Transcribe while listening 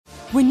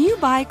When you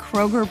buy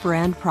Kroger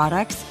brand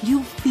products,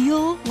 you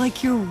feel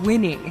like you're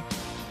winning.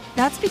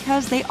 That's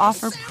because they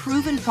offer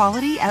proven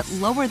quality at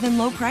lower than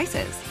low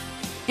prices.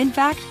 In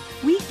fact,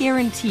 we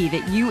guarantee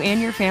that you and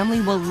your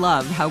family will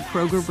love how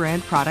Kroger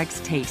brand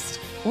products taste,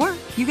 or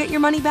you get your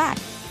money back.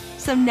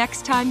 So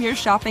next time you're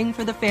shopping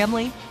for the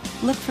family,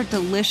 look for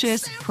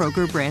delicious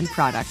Kroger brand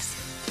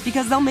products,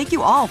 because they'll make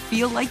you all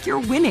feel like you're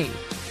winning.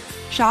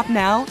 Shop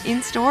now,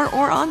 in-store,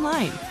 or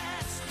online.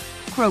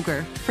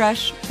 Kroger,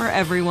 fresh for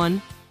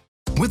everyone.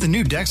 With the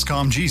new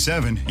Dexcom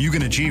G7, you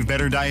can achieve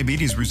better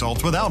diabetes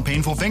results without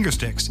painful finger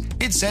sticks.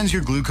 It sends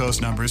your glucose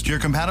numbers to your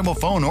compatible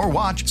phone or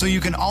watch so you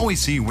can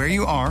always see where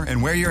you are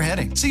and where you're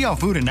heading. See how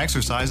food and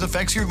exercise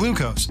affects your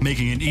glucose,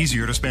 making it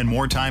easier to spend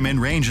more time in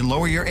range and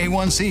lower your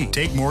A1C.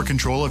 Take more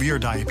control of your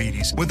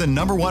diabetes with the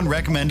 #1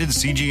 recommended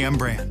CGM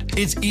brand.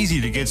 It's easy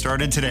to get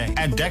started today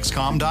at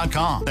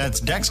Dexcom.com.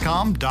 That's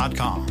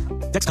Dexcom.com.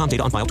 Dexcom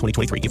data on file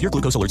 2023. If your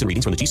glucose alerts and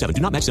readings from the G7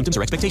 do not match symptoms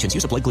or expectations,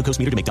 use a blood glucose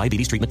meter to make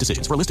diabetes treatment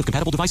decisions. For a list of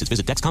compatible devices,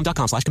 visit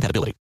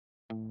Dexcom.com/compatibility.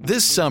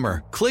 This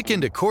summer, click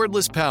into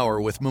cordless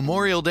power with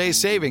Memorial Day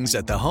savings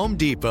at the Home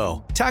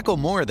Depot. Tackle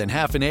more than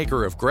half an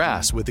acre of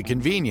grass with the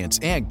convenience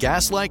and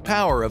gas-like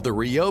power of the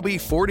Ryobi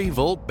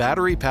 40-volt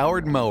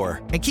battery-powered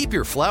mower. And keep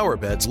your flower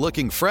beds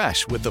looking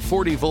fresh with the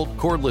 40-volt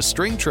cordless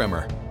string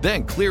trimmer.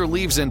 Then clear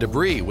leaves and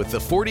debris with the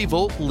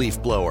 40-volt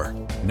leaf blower.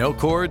 No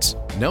cords,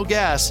 no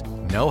gas,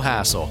 no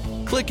hassle.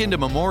 Click into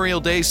Memorial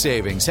Day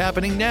savings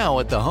happening now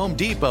at the Home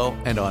Depot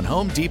and on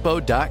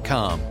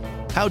HomeDepot.com.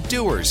 How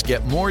doers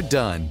get more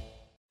done.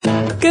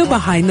 Go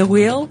behind the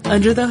wheel,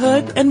 under the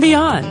hood, and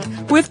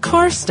beyond with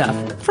Car Stuff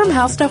from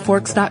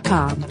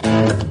HowStuffWorks.com.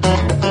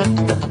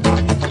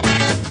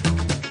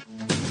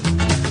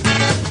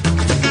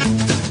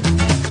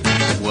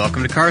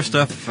 Welcome to Car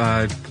Stuff.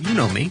 You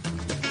know me.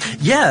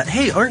 Yeah.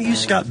 Hey, aren't you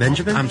Scott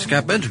Benjamin? I'm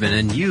Scott Benjamin,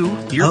 and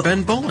you're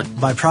Ben Bolin.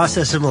 By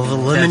process of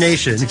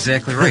elimination. That's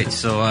exactly right.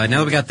 So now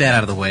that we got that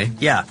out of the way.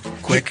 Yeah.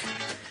 Quick.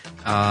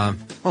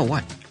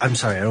 What? I'm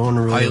sorry, I don't want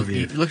to roll over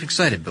you. You look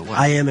excited, but what?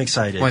 I am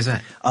excited. Why is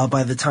that?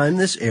 By the time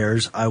this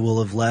airs, I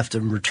will have left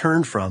and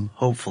returned from,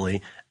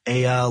 hopefully,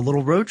 a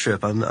little road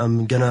trip.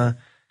 I'm gonna,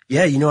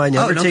 I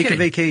never take a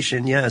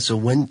vacation. Yeah, so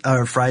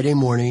Friday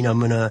morning, I'm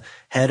gonna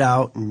head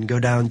out and go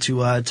down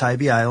to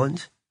Tybee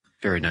Island.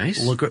 Very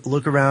nice.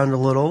 Look around a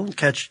little,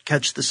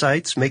 catch the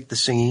sights, make the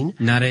scene.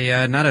 Not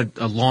a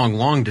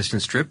long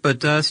distance trip,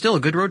 but still a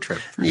good road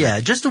trip. Yeah,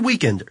 just a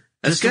weekender.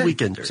 That's just good. A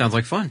weekender. Sounds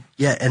like fun.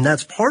 Yeah, and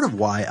that's part of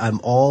why I'm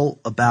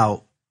all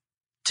about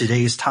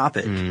today's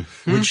topic,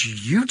 which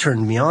you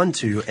turned me on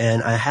to,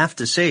 and I have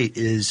to say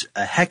is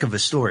a heck of a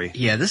story.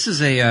 Yeah, this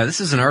is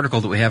an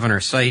article that we have on our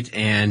site,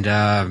 and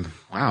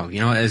wow,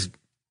 as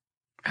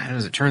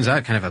it turns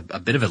out, kind of a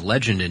bit of a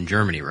legend in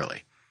Germany,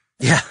 really.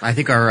 Yeah, I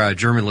think our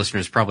German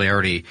listeners probably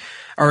already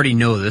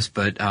know this,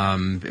 but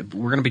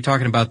we're going to be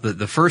talking about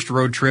the first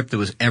road trip that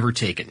was ever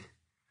taken.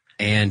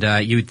 And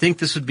you would think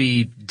this would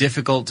be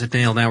difficult to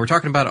nail down. We're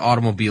talking about an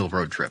automobile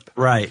road trip.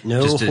 Right.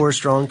 No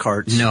horse-drawn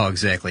carts. No,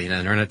 exactly.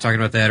 No, we're not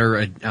talking about that. Or,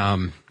 we're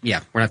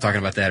not talking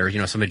about that.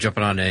 Or, somebody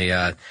jumping on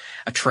a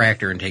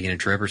tractor and taking a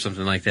trip or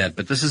something like that.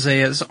 But this is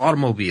an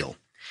automobile.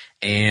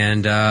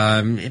 And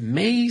it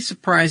may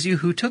surprise you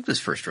who took this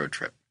first road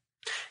trip.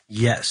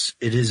 Yes,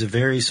 it is a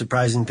very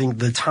surprising thing.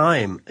 The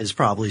time is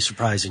probably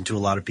surprising to a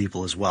lot of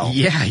people as well.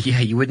 Yeah.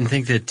 You wouldn't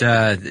think that,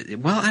 I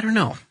don't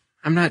know.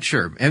 I'm not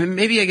sure. I mean,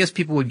 maybe I guess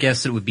people would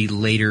guess it would be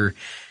later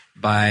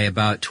by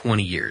about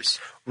 20 years.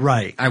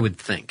 Right. I would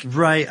think.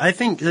 Right. I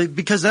think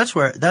because that's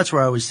where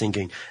I was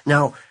thinking.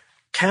 Now,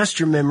 cast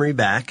your memory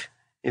back,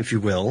 if you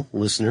will,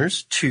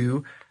 listeners,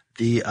 to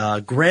the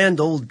grand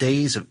old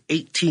days of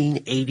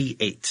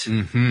 1888.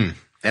 Mm-hmm.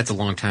 That's a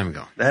long time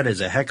ago. That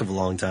is a heck of a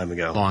long time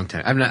ago. Long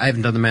time. I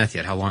haven't done the math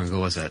yet. How long ago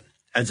was that?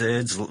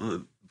 It's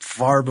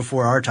far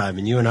before our time,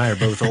 and you and I are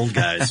both old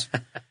guys.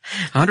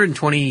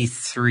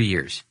 123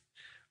 years.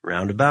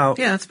 Roundabout.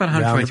 Yeah, that's about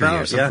 123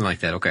 years, something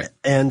like that. Okay.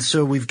 And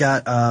so we've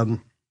got,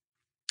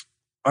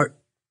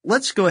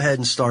 let's go ahead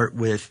and start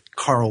with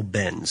Carl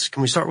Benz.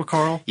 Can we start with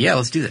Carl? Yeah,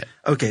 let's do that.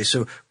 Okay.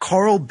 So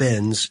Carl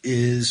Benz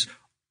is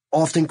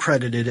often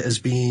credited as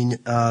being,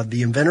 the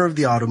inventor of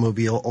the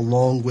automobile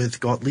along with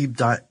Gottlieb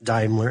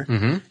Daimler.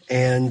 Mm-hmm.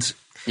 And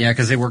yeah,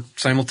 because they work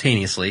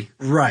simultaneously.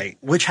 Right,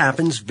 which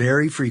happens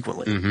very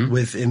frequently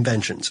with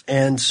inventions.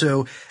 And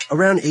so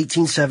around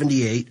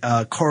 1878,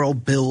 Carl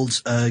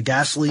builds a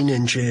gasoline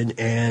engine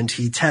and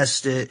he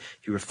tests it.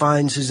 He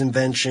refines his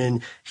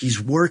invention. He's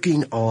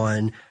working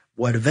on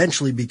what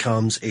eventually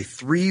becomes a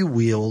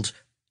 3-wheeled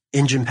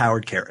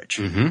engine-powered carriage.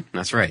 Mm-hmm.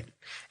 That's right.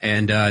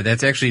 And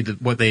that's actually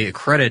what they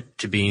accredit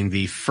to being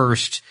the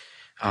first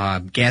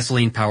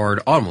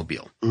gasoline-powered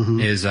automobile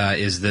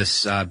is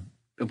this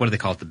what do they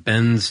call it? The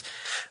Benz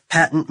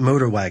Patent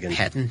Motor Wagon.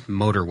 Patent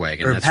Motor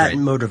Wagon. Or that's Patent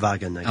right. Motor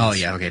Wagon, I guess. Oh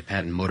yeah, okay,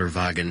 Patent Motor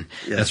Wagon.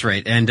 Yeah. That's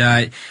right. And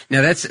now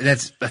that's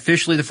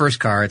officially the first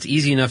car. It's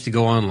easy enough to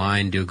go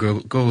online, do a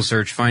Google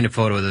search, find a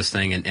photo of this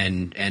thing,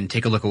 and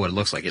take a look at what it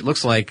looks like. It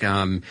looks like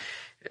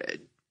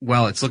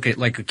it's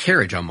like a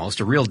carriage almost,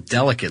 a real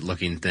delicate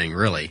looking thing,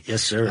 really.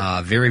 Yes,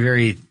 sir. Very,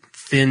 very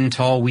thin,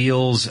 tall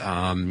wheels.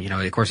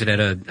 Of course, it had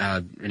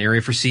an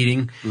area for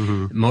seating.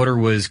 The motor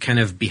was kind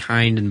of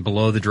behind and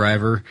below the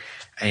driver,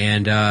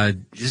 and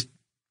just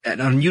an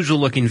unusual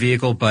looking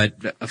vehicle, but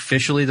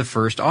officially the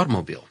first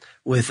automobile.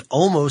 With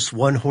almost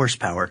 1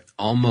 horsepower.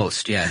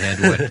 Almost, yeah. It had,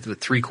 what,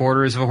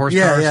 3/4 of a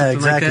horsepower? Yeah,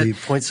 exactly.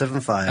 Like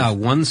 0.75.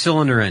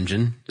 1-cylinder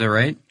engine. Is that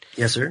right?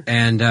 Yes, sir.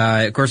 And,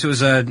 of course, it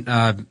was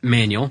a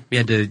manual. You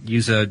had to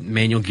use a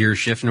manual gear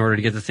shift in order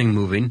to get the thing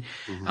moving.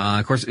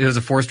 Of course, it was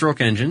a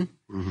 4-stroke engine.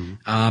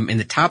 And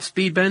the top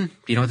speed, Ben, do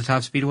you know what the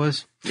top speed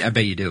was? Yeah, I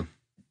bet you do.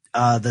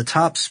 The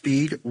top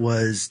speed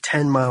was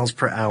 10 miles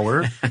per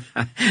hour.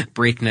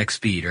 Breakneck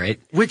speed,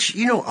 right? Which,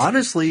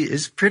 honestly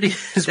is pretty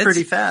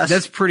fast.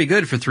 That's pretty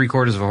good for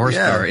 3/4 of a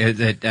horsepower.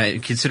 Yeah.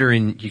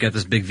 Considering you got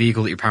this big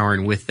vehicle that you're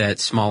powering with that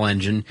small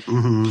engine,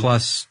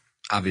 plus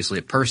obviously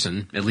a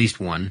person, at least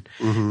one.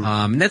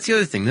 And that's the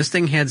other thing. This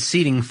thing had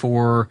seating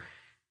for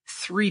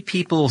 3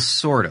 people,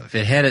 sort of.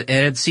 It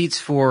had seats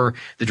for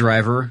the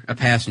driver, a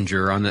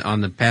passenger on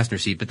the passenger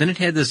seat, but then it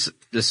had this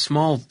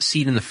small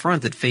seat in the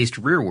front that faced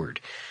rearward.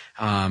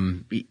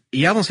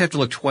 You almost have to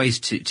look twice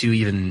to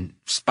even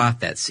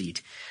spot that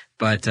seat,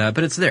 but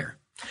it's there.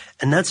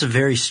 And that's a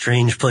very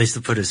strange place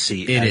to put a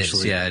seat. It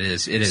actually.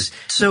 is. It is.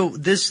 So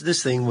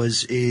this thing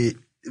was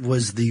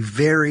the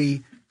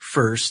very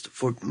first,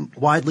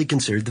 widely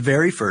considered the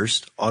very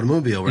first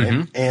automobile,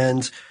 right?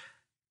 And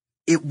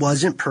it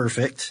wasn't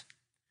perfect.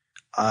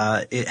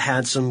 It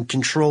had some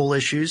control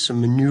issues,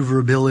 some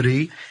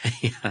maneuverability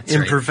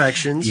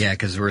imperfections. Right. Yeah,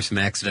 because there were some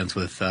accidents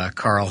with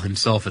Carl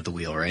himself at the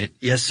wheel, right?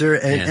 Yes, sir.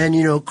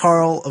 And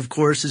Carl, of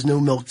course, is no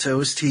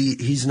milquetoast.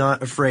 He's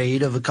not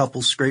afraid of a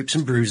couple scrapes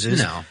and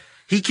bruises. No.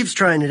 He keeps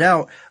trying it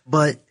out,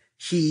 but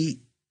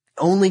he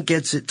only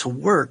gets it to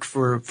work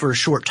for a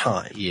short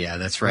time. Yeah,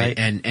 that's right.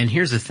 And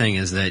here's the thing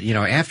is that,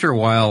 after a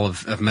while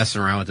of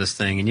messing around with this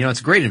thing, and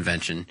it's a great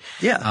invention.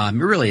 Yeah. It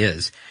really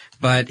is.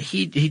 But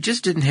he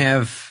just didn't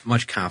have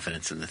much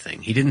confidence in the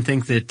thing. He didn't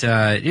think that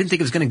he didn't think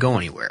it was going to go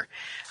anywhere.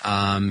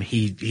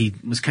 He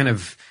was kind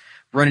of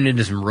running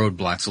into some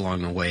roadblocks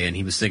along the way, and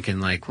he was thinking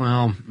like,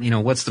 well,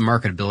 what's the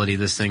marketability of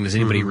this thing? Does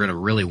anybody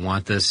really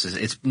want this?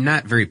 It's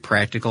not very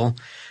practical,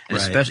 and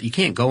especially you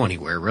can't go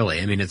anywhere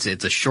really. I mean, it's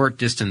a short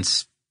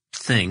distance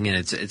thing, and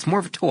it's more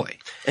of a toy.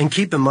 And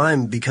keep in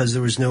mind, because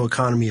there was no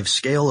economy of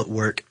scale at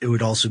work, it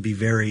would also be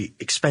very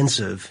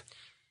expensive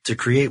to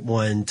create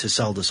one to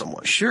sell to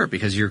someone. Sure,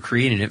 because you're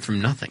creating it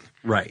from nothing.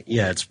 Right.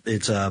 Yeah,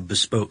 it's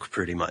bespoke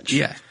pretty much.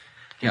 Yeah.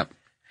 Yep.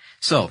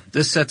 So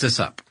this sets us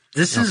up.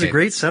 This is a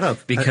great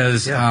setup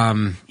because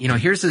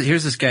here's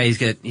this guy.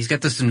 He's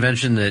got this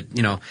invention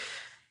that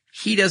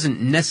he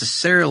doesn't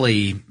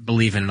necessarily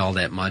believe in it all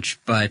that much,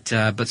 but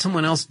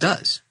someone else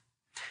does.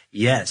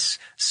 Yes,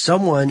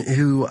 someone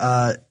who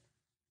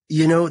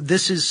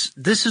this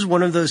is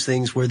one of those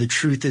things where the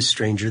truth is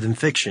stranger than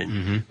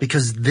fiction,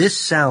 because this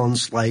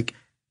sounds like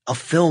a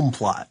film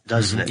plot,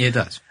 doesn't it? It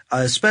does.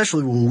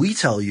 Especially when we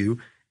tell you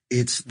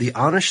it's the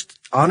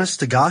honest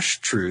to gosh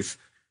truth.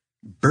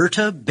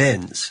 Bertha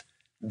Benz,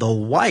 the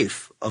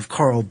wife of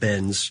Carl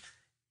Benz,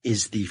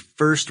 is the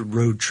first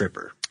road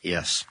tripper.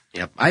 Yes.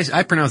 Yep.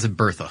 I pronounce it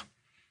Bertha.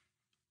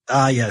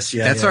 Yes.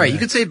 Yeah. That's all right. You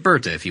could say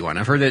Bertha if you want.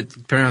 I've heard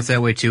it pronounced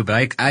that way too,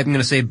 but I'm going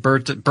to say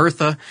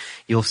Bertha.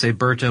 You'll say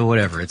Bertha,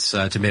 whatever. It's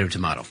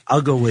tomato.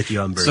 I'll go with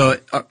you on Bertha.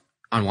 So,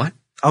 on what?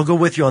 I'll go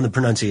with you on the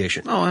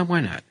pronunciation. Oh,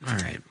 why not? All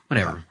right.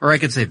 Whatever. Or I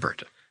could say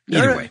Bertha.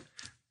 Either way.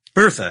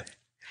 Bertha.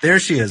 There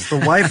she is, the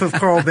wife of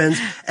Carl Benz,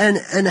 and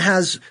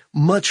has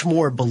much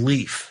more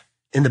belief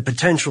in the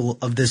potential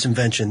of this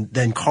invention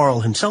than Carl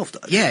himself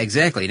does. Yeah,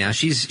 exactly. Now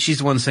she's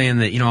the one saying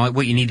that,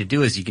 what you need to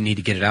do is you need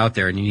to get it out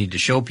there and you need to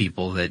show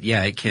people that,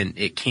 yeah, it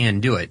can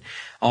do it.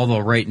 Although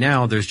right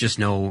now there's just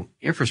no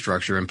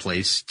infrastructure in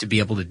place to be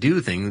able to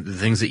do the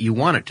things that you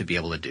want it to be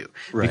able to do.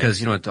 Right.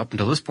 Because, up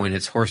until this point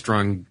it's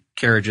horse-drawn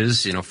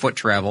carriages, foot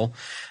travel.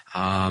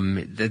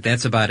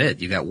 That's about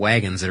it. You got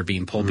wagons that are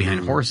being pulled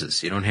behind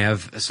horses. You don't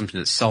have something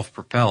that's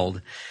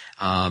self-propelled,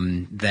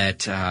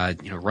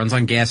 that runs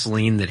on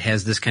gasoline, that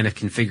has this kind of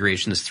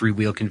configuration, this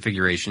 3-wheel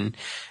configuration.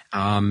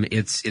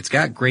 It's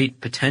got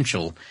great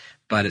potential,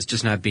 but it's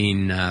just not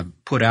being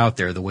put out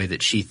there the way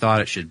that she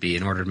thought it should be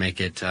in order to make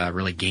it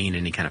really gain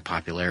any kind of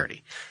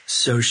popularity.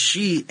 So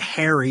she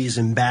harries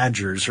and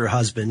badgers her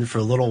husband for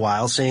a little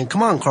while, saying,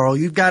 come on, Carl,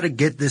 you've got to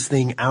get this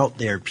thing out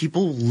there.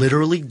 People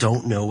literally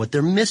don't know what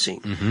they're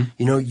missing.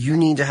 You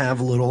need to have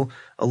a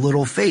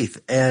little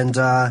faith.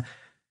 And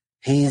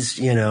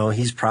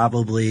he's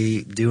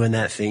probably doing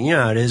that thing.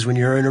 It is when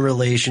you're in a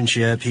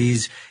relationship,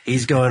 he's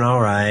going,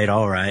 all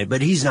right,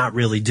 but he's not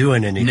really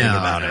doing anything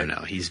about it.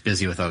 No, he's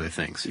busy with other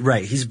things.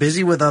 Right. He's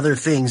busy with other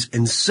things.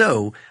 And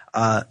so,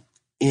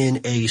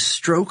 in a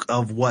stroke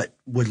of what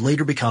would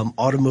later become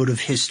automotive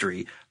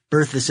history,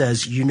 Bertha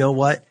says, you know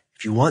what?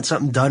 If you want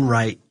something done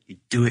right, you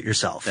do it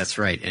yourself. That's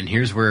right. And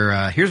here's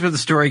where the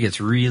story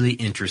gets really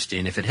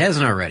interesting, if it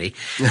hasn't already,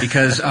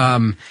 because,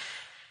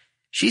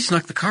 she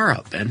snuck the car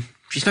out, Ben.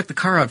 She snuck the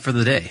car out for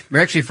the day. Or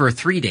actually for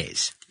 3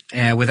 days.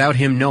 without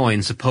him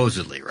knowing,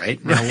 supposedly,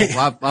 right?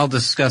 Now, I'll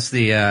discuss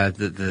the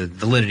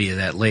validity of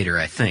that later,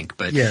 I think.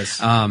 But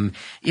yes,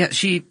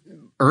 she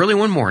early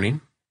one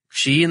morning,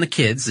 she and the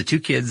kids, the two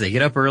kids, they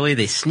get up early,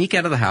 they sneak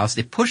out of the house,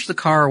 they push the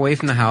car away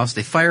from the house,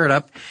 they fire it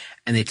up,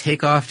 and they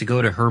take off to go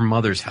to her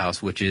mother's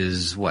house, which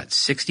is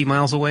 60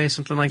 miles away,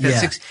 something like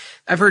that. Yeah.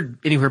 I've heard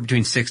anywhere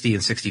between 60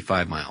 and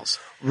 65 miles.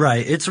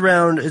 Right. It's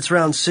around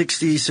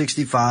 60,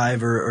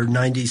 65 or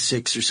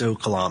 96 or so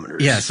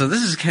kilometers. Yeah. So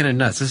this is kind of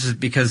nuts. This is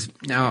because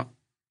now,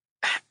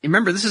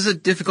 remember, this is a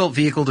difficult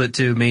vehicle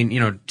to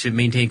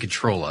maintain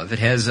control of. It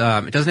has,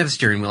 it doesn't have a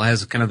steering wheel. It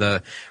has kind of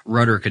the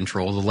rudder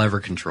control, the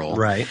lever control.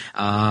 Right.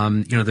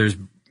 There's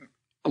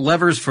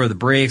levers for the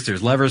brakes.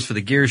 There's levers for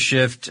the gear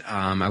shift.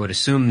 I would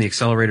assume the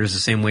accelerator is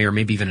the same way, or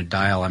maybe even a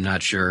dial. I'm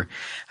not sure.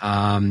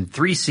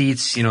 3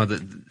 seats,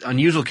 the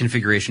unusual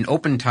configuration,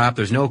 open top.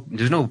 There's no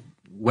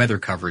weather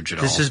coverage at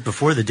all. This is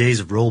before the days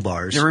of roll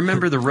bars. Now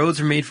remember, the roads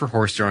are made for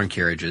horse-drawn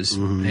carriages.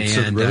 Mm-hmm. And,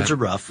 so the roads are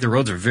rough. The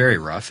roads are very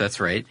rough. That's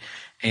right.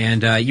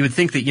 And you would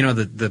think that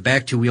the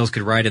back 2 wheels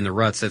could ride in the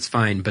ruts. That's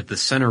fine, but the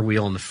center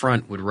wheel in the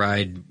front would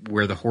ride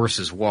where the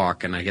horses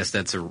walk, and I guess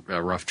that's a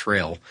rough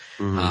trail.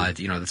 Mm-hmm.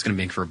 That's going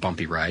to make for a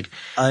bumpy ride.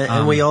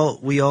 And we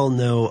all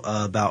know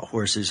about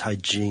horses'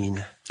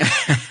 hygiene.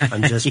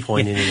 I'm just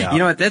pointing it out. You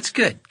know what? That's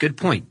good. Good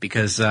point,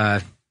 because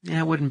it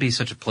wouldn't be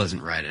such a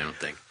pleasant ride, I don't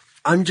think.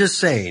 I'm just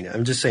saying.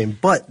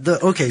 But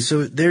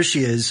so there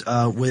she is,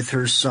 with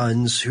her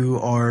sons who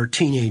are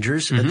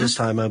teenagers at this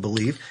time, I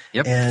believe.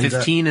 Yep. And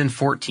 15 and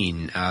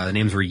 14. The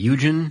names were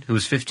Eugen, who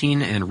was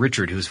 15, and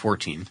Richard, who was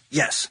 14.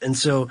 Yes. And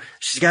so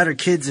she's got her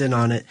kids in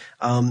on it.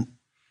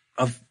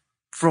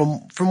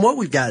 From what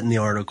we've got in the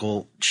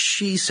article,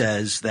 she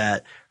says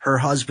that her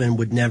husband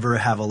would never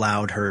have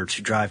allowed her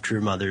to drive to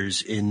her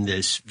mother's in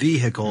this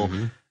vehicle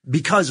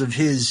because of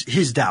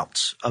his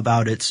doubts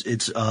about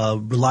its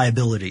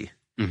reliability.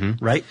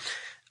 Mm-hmm. Right?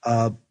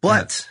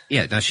 But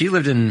now she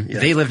lived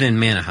they lived in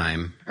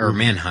Mannheim,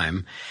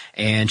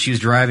 and she was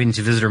driving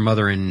to visit her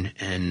mother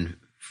in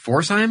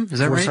Pforzheim. Is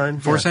that right?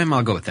 Pforzheim? Yeah.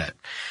 I'll go with that.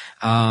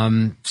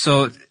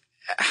 So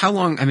how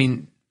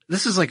long,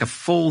 this is like a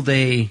full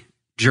day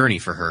journey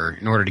for her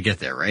in order to get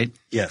there, right?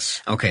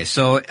 Yes. Okay.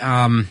 So,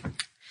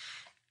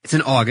 it's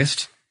in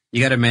August.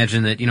 You got to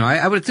imagine that,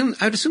 I would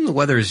assume the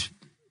weather is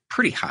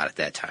pretty hot at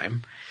that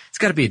time. It's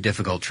got to be a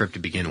difficult trip to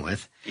begin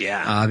with.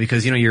 Yeah.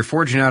 Because, you're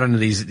forging out into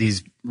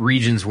these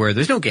regions where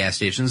there's no gas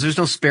stations, there's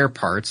no spare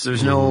parts,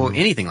 there's no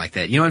anything like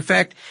that. In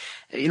fact,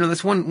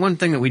 that's one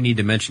thing that we need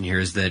to mention here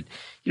is that,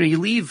 you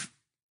leave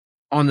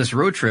on this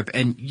road trip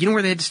and you know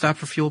where they had to stop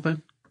for fuel,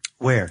 Ben?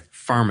 Where?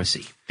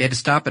 Pharmacy. They had to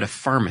stop at a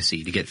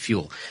pharmacy to get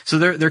fuel. So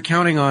they're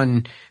counting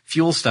on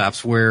fuel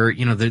stops where,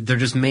 there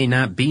just may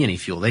not be any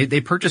fuel.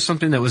 They purchased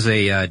something that was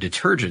a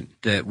detergent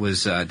that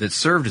was that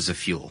served as a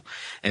fuel.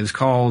 It was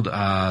called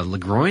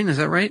Legroin, is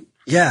that right?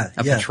 Yeah.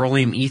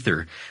 Petroleum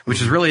ether,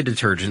 which is really a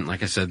detergent,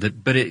 like I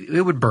said, but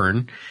it would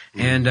burn,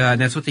 and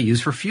that's what they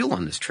used for fuel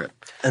on this trip.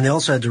 And they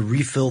also had to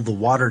refill the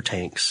water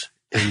tanks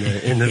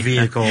in the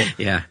vehicle.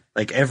 Yeah.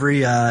 Like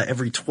every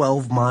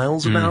 12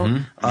 miles about,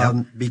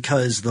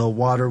 because the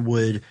water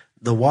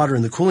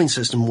in the cooling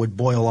system would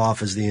boil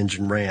off as the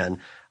engine ran.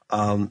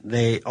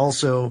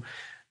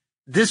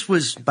 This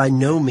was by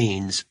no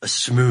means a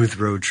smooth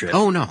road trip.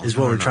 Oh, no. Is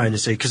what we're trying to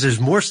say, because there's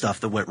more stuff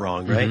that went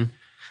wrong, right?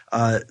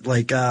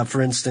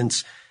 For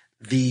instance,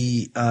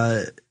 the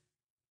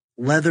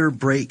leather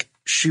brake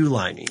shoe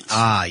linings.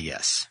 Ah,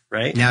 yes.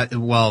 Right? Now,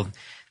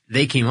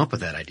 they came up with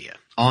that idea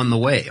on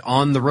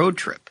the road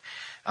trip.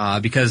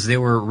 Because they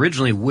were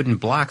originally wooden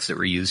blocks that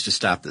were used to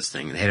stop this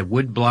thing. They had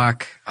wood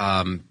block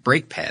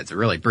brake pads, or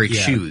really brake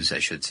shoes, I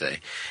should say.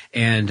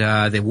 And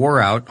they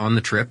wore out on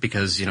the trip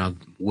because,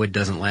 wood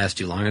doesn't last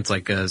too long. It's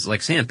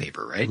like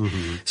sandpaper, right?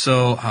 Mm-hmm.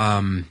 So,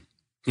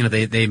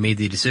 they made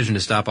the decision to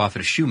stop off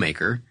at a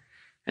shoemaker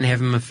and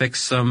have him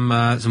affix some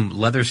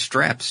leather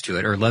straps to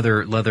it, or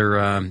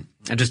leather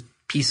just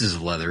pieces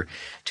of leather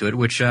to it,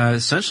 which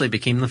essentially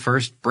became the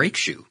first brake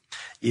shoe.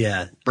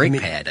 Yeah. Brake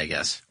pad, I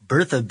guess.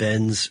 Bertha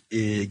Benz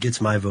gets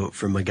my vote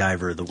for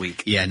MacGyver of the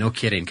week. Yeah, no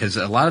kidding. Because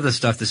a lot of the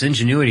stuff, this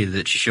ingenuity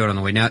that she showed on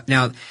the way.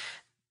 Now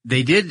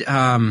they did,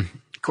 of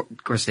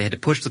course, they had to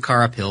push the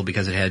car uphill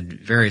because it had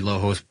very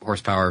low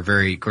horsepower,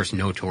 of course,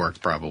 no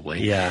torque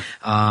probably. Yeah.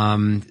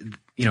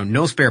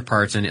 No spare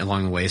parts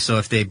along the way. So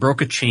if they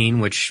broke a chain,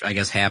 which I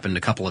guess happened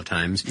a couple of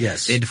times,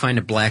 yes, they had to find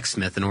a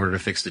blacksmith in order to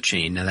fix the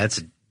chain. Now that's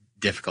a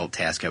difficult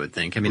task, I would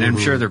think. I'm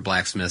sure they're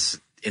blacksmiths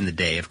in the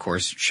day, of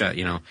course,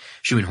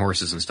 shoeing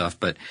horses and stuff.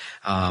 But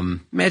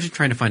imagine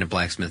trying to find a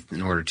blacksmith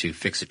in order to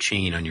fix a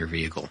chain on your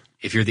vehicle,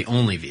 if you're the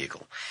only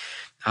vehicle.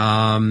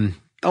 One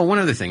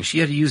other thing. She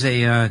had to use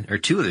or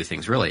two other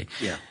things, really.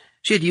 Yeah.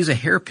 She had to use a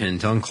hairpin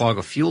to unclog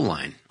a fuel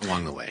line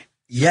along the way.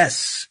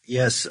 Yes.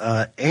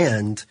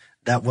 And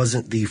that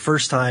wasn't the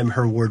first time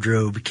her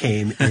wardrobe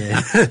came in.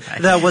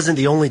 That wasn't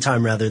the only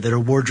time, rather, that her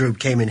wardrobe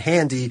came in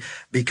handy,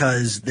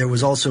 because there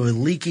was also a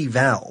leaky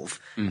valve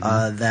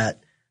that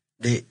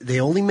they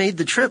only made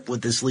the trip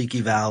with this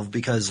leaky valve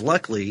because,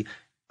 luckily,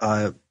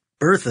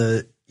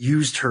 Bertha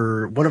used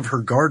one of her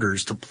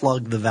garters to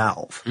plug the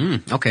valve.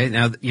 Okay.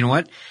 Now, you know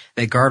what?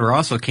 That garter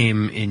also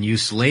came in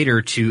use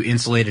later to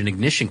insulate an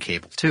ignition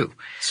cable too.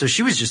 So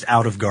she was just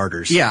out of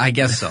garters. Yeah, I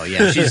guess so.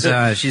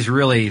 Yeah. She's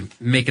really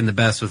making the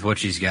best with what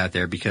she's got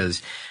there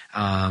because,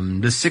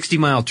 this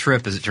 60-mile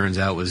trip, as it turns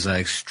out, was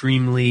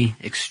extremely,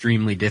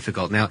 extremely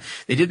difficult. Now,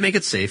 they did make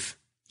it safe.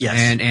 Yes.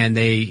 And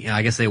they,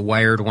 I guess they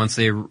wired once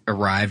they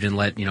arrived and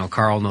let,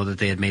 Carl know that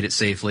they had made it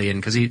safely.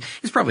 And cause he's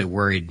probably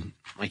worried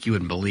like you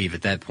wouldn't believe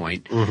at that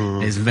point.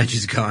 Mm-hmm. His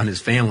invention's gone, his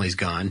family's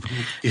gone.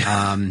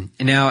 Yeah. And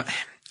now,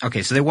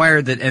 okay, so they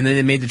wired that and then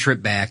they made the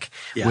trip back,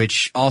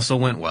 which also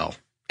went well.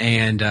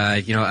 And,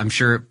 I'm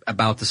sure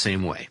about the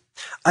same way.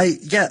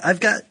 I've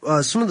got,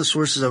 some of the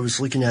sources I was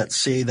looking at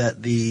say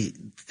that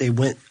they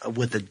went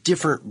with a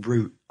different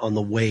route on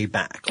the way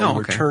back on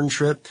the return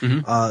trip.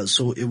 Mm-hmm.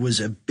 So it was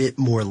a bit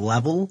more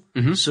level.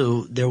 Mm-hmm.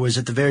 So there was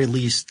at the very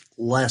least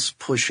less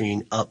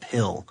pushing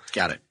uphill.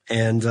 Got it.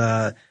 And,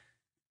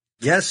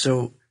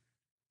 so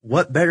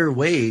what better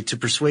way to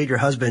persuade your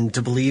husband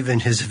to believe in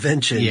his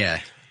invention? Yeah.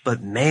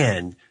 But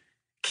man,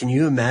 can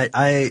you imagine?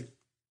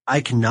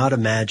 I cannot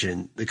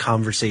imagine the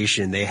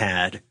conversation they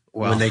had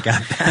when they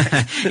got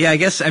back. Yeah, I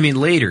guess,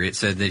 later it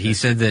said that he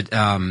said that,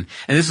 and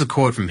this is a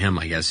quote from him,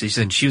 I guess. He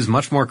said, she was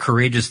much more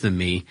courageous than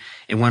me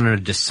and went on a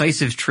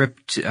decisive trip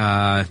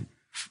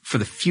for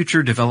the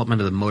future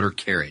development of the motor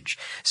carriage.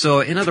 So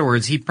in other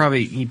words, he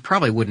probably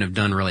wouldn't have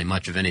done really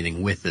much of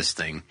anything with this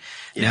thing.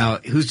 Yeah. Now,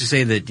 who's to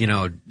say that,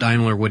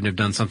 Daimler wouldn't have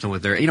done something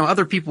with their,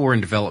 other people were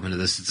in development of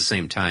this at the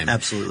same time.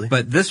 Absolutely.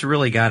 But this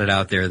really got it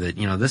out there that,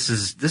 this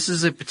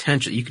is a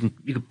potential, you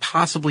could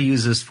possibly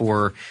use this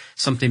for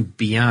something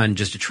beyond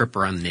just a trip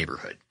around the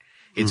neighborhood.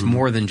 It's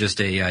more than just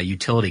a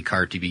utility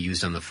cart to be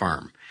used on the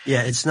farm.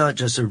 Yeah, it's not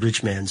just a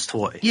rich man's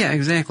toy. Yeah,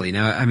 exactly.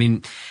 Now,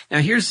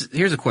 here's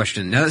a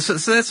question. Now, so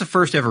that's the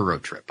first ever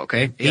road trip,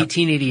 okay? Yep.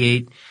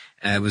 1888.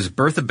 It was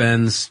Bertha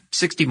Benz,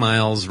 60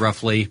 miles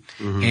roughly.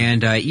 Mm-hmm.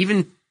 And,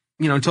 even,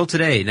 until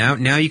today,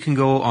 now you can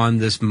go on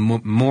this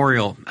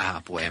memorial,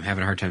 I'm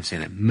having a hard time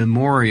saying that,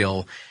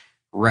 memorial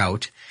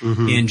route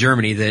in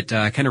Germany that,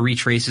 kind of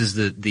retraces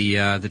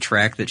the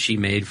track that she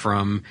made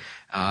from,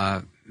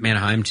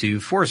 Mannheim to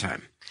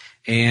Pforzheim.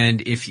 And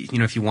if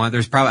you want,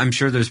 I'm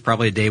sure there's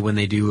probably a day when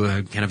they do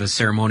a kind of a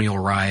ceremonial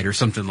ride or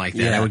something like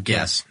that. Yeah, I would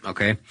guess. Yeah.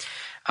 Okay.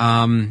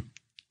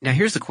 Now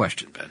here's the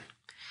question, Ben.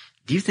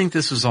 Do you think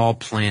this was all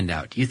planned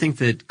out? Do you think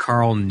that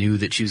Carl knew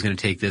that she was going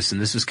to take this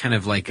and this was kind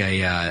of like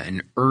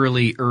an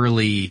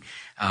early,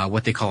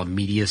 what they call a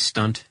media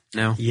stunt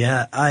now?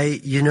 Yeah.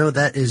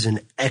 That is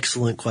an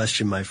excellent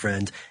question, my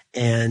friend.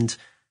 And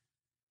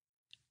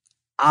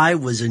I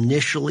was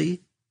initially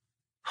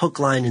hook,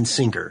 line, and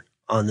sinker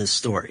on this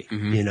story.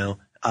 Mm-hmm.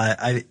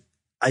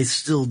 I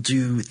still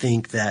do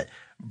think that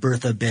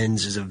Bertha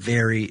Benz is a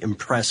very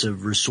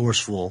impressive,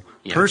 resourceful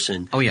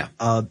person. Oh yeah.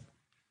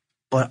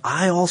 But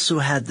I also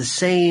had the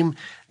same,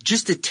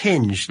 just a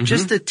tinge,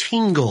 just a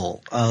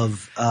tingle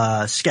of,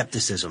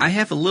 skepticism. I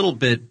have a little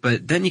bit,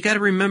 but then you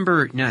gotta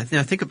remember, now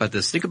think about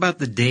this. Think about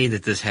the day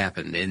that this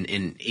happened in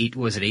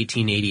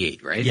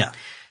 1888, right? Yeah.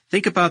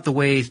 Think about the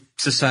way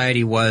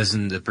society was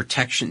and the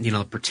protection,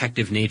 the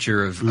protective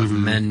nature of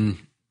men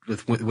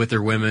with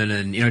their women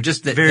and,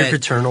 just that. Very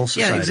paternal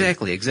society.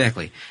 Yeah,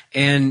 exactly.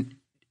 And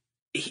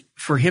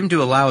for him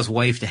to allow his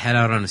wife to head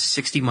out on a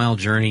 60-mile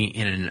journey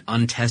in an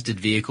untested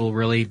vehicle,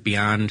 really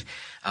beyond,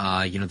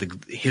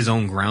 his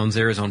own grounds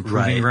there, his own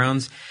proving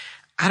grounds.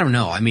 I don't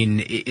know.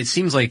 It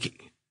seems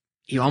like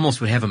he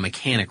almost would have a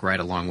mechanic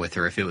ride along with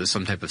her if it was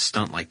some type of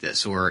stunt like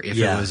this, or if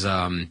it was,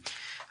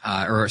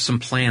 or some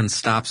planned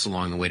stops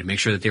along the way to make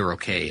sure that they were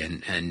okay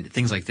and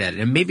things like that.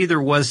 And maybe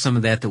there was some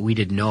of that we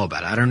didn't know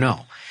about. I don't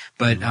know.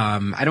 But,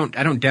 I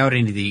don't doubt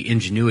any of the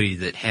ingenuity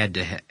that had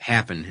to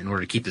happen in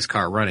order to keep this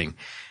car running.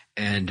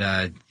 And,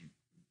 I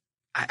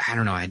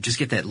don't know. I just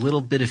get that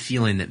little bit of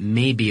feeling that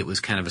maybe it was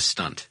kind of a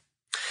stunt.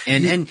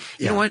 And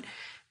you know what?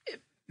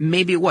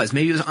 Maybe it was.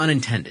 Maybe it was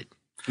unintended.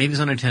 Maybe it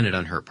was unintended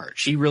on her part.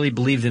 She really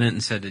believed in it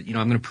and said, I'm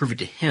going to prove it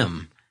to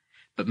him.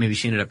 But maybe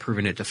she ended up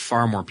proving it to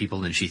far more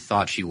people than she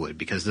thought she would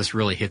because this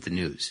really hit the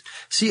news.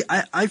 See,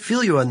 I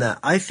feel you on that.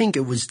 I think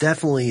it was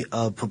definitely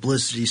a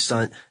publicity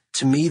stunt.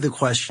 To me, the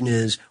question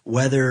is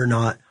whether or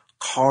not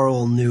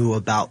Carl knew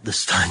about the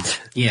stunt.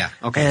 Yeah.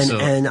 Okay.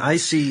 And I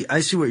see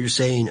what you're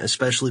saying,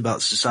 especially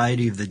about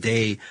Society of the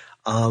Day.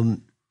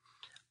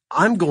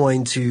 I'm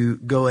going to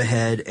go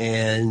ahead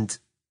and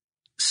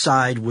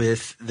side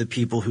with the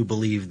people who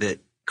believe that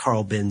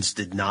Carl Benz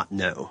did not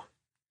know.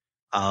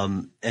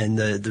 And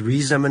the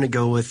reason I'm going to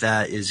go with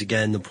that is,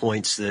 again, the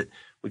points that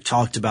we've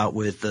talked about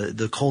with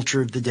the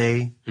culture of the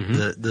day,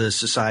 the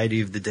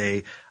society of the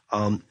day,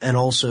 and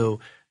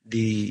also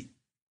the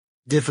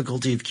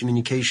difficulty of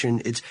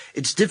communication.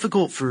 It's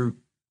difficult for,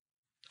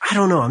 I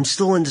don't know, I'm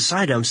still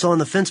undecided. I'm still on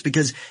the fence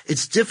because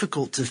it's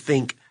difficult to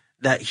think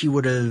that he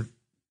would have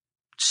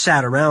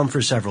sat around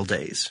for several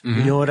days.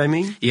 You know what I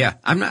mean? Yeah.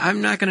 I'm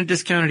not going to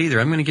discount it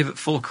either. I'm going to give it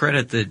full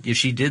credit that if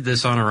she did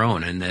this on her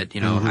own, and that,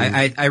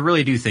 I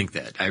really do think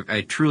that. I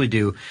truly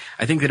do.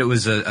 I think that it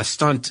was a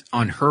stunt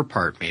on her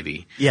part,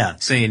 maybe. Yeah.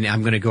 Saying,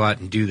 I'm going to go out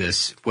and do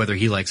this, whether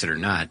he likes it or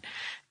not.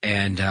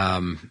 And, I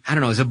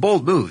don't know. It's a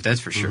bold move, that's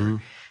for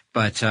sure.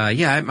 But,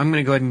 I'm going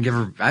to go ahead and give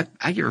her,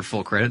 I give her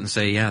full credit and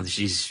say, yeah,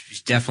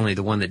 she's definitely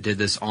the one that did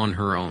this on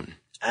her own.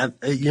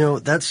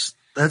 That's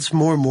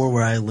more and more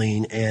where I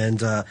lean.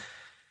 And,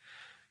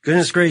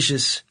 goodness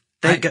gracious.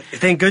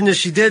 Thank goodness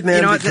she did,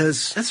 man,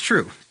 because that's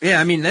true. Yeah,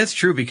 I mean, that's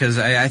true because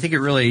I think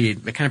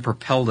it kind of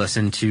propelled us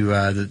into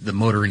the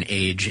motoring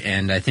age.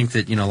 And I think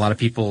that, a lot of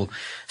people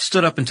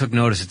stood up and took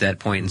notice at that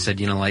point and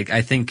said,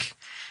 I think,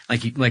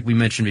 like we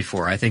mentioned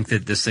before, I think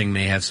that this thing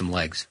may have some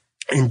legs.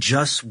 And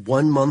just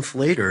 1 month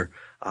later,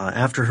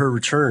 after her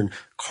return,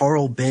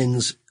 Carl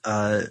Benz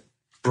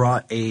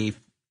brought a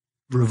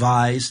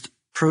revised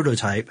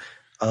prototype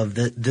of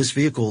this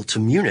vehicle to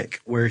Munich,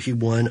 where he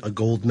won a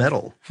gold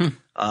medal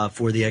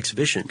for the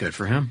exhibition. Good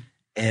for him.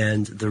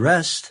 And the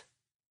rest,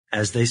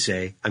 as they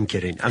say, I'm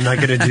kidding. I'm not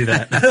going to do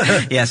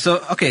that. Yeah. So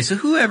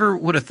whoever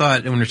would have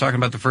thought when we're talking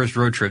about the first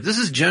road trip, this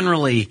is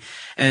generally,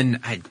 and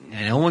I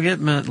know we'll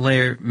get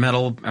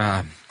metal,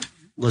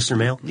 listener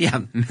mail? Yeah.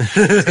 I was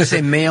going to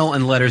say mail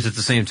and letters at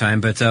the same time,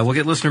 but we'll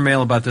get listener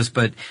mail about this.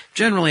 But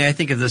generally, I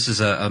think of this as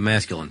a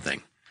masculine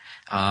thing.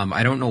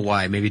 I don't know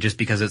why. Maybe just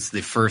because it's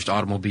the first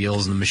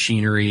automobiles and the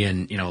machinery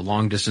and,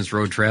 long distance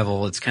road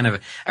travel. It's kind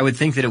of, I would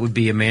think that it would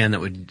be a man that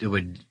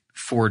would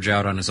forge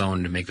out on his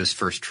own to make this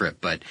first trip,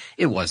 but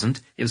it wasn't.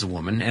 It was a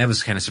woman. And it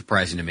was kind of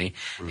surprising to me.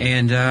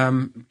 And,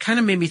 kind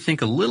of made me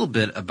think a little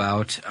bit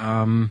about,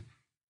 my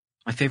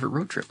favorite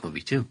road trip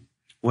movie too.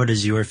 What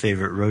is your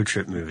favorite road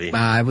trip movie?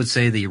 I would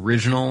say the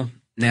original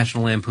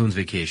National Lampoon's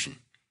Vacation.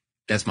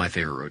 That's my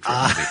favorite road trip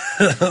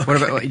movie. Okay.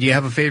 What about, do you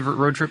have a favorite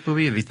road trip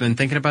movie? Have you been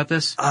thinking about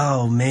this?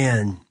 Oh,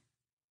 man.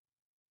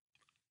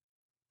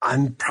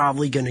 I'm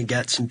probably going to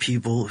get some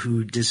people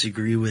who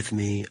disagree with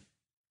me,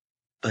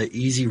 but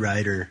Easy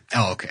Rider.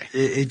 Oh, okay.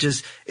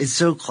 It's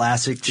so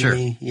classic to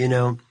me,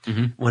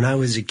 When I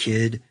was a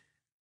kid,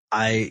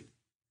 I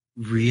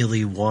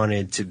really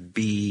wanted to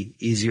be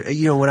easier.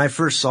 When I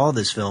first saw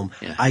this film,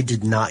 I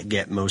did not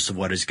get most of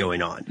what is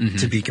going on,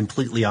 to be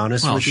completely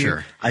honest with you.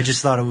 I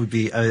just thought it would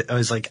be, I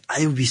was like,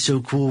 it would be so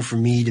cool for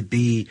me to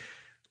be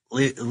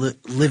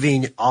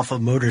living off a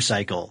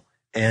motorcycle.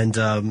 And,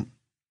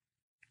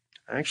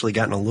 I actually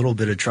got in a little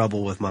bit of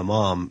trouble with my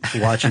mom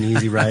watching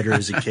Easy Rider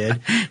as a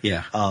kid.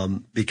 Yeah.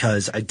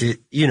 Because I did,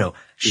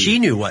 she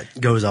knew what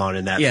goes on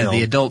in that film. Yeah,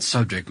 the adult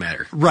subject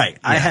matter. Right. Yeah.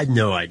 I had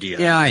no idea.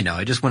 Yeah, I know.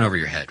 It just went over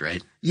your head,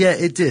 right? Yeah,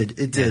 it did.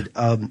 It did.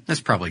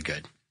 That's probably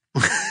good.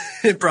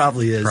 It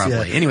probably is.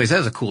 Probably. Yeah. Anyways, that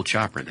was a cool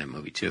chopper in that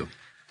movie too.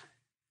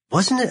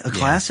 Wasn't it a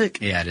classic?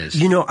 Yeah, it is.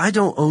 I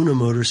don't own a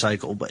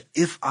motorcycle, but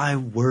if I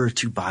were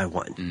to buy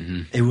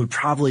one, it would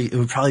probably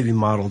be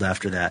modeled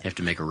after that. You have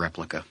to make a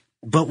replica.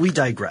 But we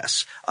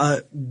digress.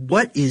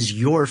 What is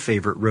your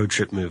favorite road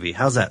trip movie?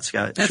 How's that,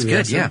 Scott? That's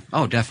good. Yeah.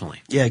 Oh,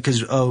 definitely. Yeah,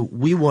 because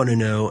we want to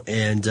know,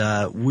 and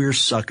we're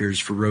suckers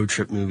for road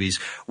trip movies.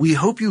 We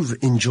hope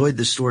you've enjoyed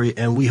the story,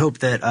 and we hope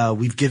that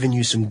we've given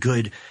you some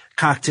good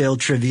cocktail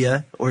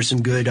trivia or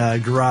some good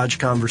garage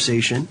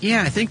conversation.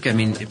 Yeah,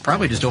 it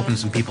probably just opened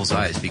some people's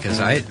eyes because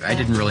I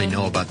didn't really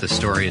know about this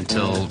story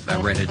until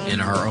I read it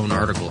in our own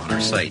article on our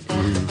site.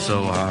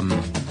 So, I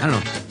don't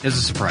know. It was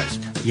a surprise.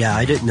 Yeah,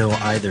 I didn't know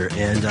either.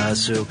 And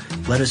so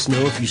let us know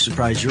if you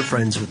surprise your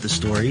friends with the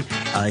story.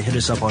 Hit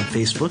us up on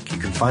Facebook. You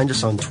can find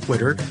us on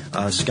Twitter.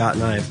 Scott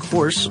and I, of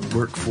course,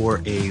 work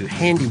for a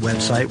handy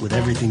website with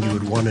everything you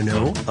would want to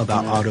know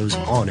about autos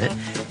on it.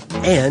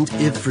 And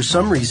if for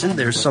some reason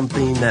there's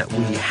something that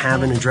we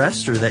haven't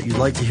addressed or that you'd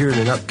like to hear in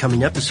an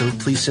upcoming episode,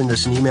 please send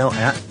us an email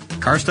at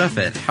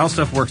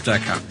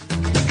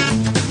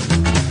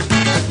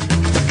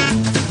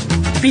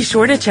carstuff@howstuffworks.com. Be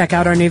sure to check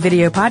out our new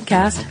video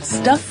podcast,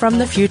 Stuff from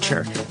the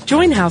Future.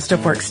 Join How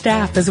Stuff Works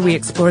staff as we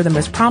explore the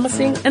most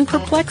promising and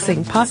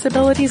perplexing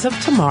possibilities of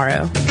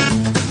tomorrow.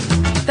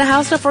 The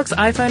How Stuff Works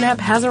iPhone app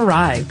has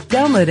arrived.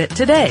 Download it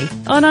today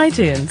on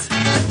iTunes.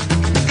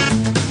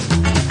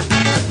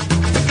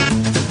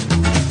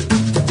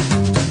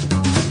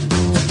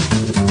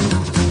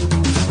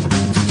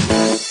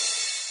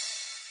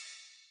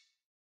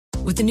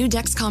 With the new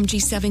Dexcom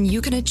G7,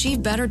 you can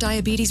achieve better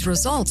diabetes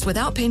results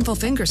without painful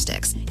finger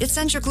sticks. It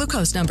sends your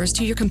glucose numbers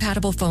to your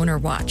compatible phone or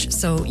watch,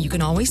 so you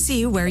can always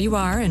see where you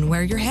are and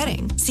where you're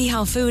heading. See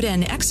how food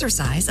and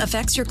exercise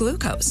affects your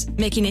glucose,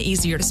 making it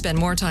easier to spend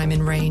more time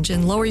in range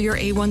and lower your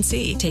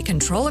A1C. Take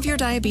control of your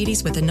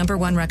diabetes with the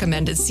 #1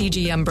 recommended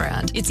CGM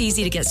brand. It's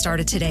easy to get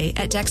started today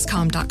at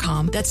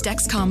Dexcom.com. That's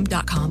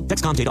Dexcom.com.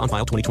 Dexcom data on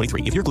file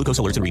 2023. If your glucose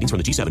alerts and readings from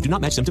the G7 do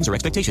not match symptoms or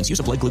expectations, use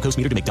a blood glucose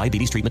meter to make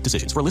diabetes treatment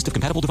decisions. For a list of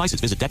compatible devices,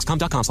 visit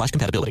Dexcom.com/compatibility.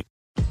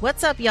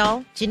 What's up,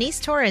 y'all? Janice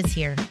Torres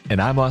here.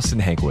 And I'm Austin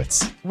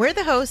Hankwitz. We're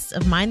the hosts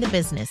of Mind the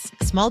Business,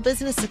 Small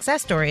Business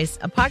Success Stories,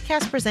 a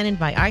podcast presented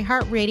by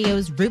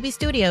iHeartRadio's Ruby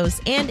Studios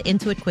and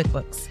Intuit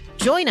QuickBooks.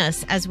 Join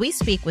us as we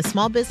speak with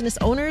small business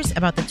owners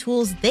about the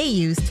tools they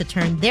use to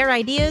turn their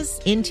ideas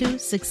into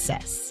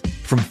success.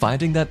 From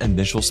finding that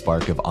initial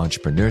spark of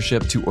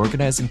entrepreneurship to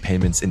organizing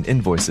payments and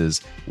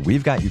invoices,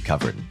 we've got you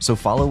covered. So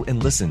follow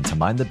and listen to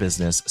Mind the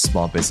Business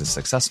Small Business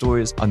Success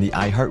Stories on the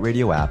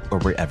iHeartRadio app or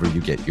wherever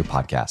you get your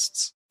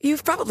podcasts.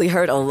 You've probably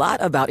heard a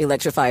lot about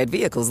electrified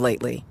vehicles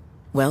lately.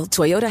 Well,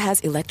 Toyota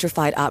has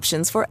electrified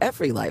options for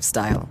every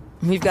lifestyle.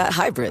 We've got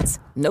hybrids,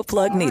 no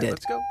plug needed.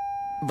 Let's go.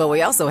 But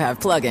we also have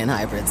plug-in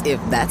hybrids, if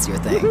that's your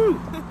thing.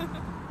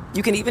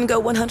 You can even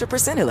go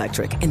 100%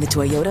 electric in the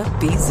Toyota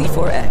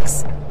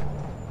bZ4X.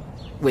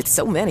 With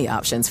so many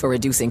options for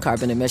reducing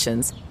carbon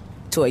emissions,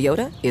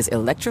 Toyota is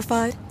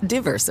electrified,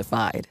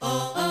 diversified.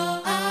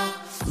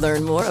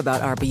 Learn more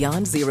about our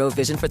Beyond Zero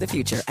vision for the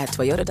future at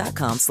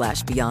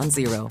toyota.com/beyond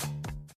zero.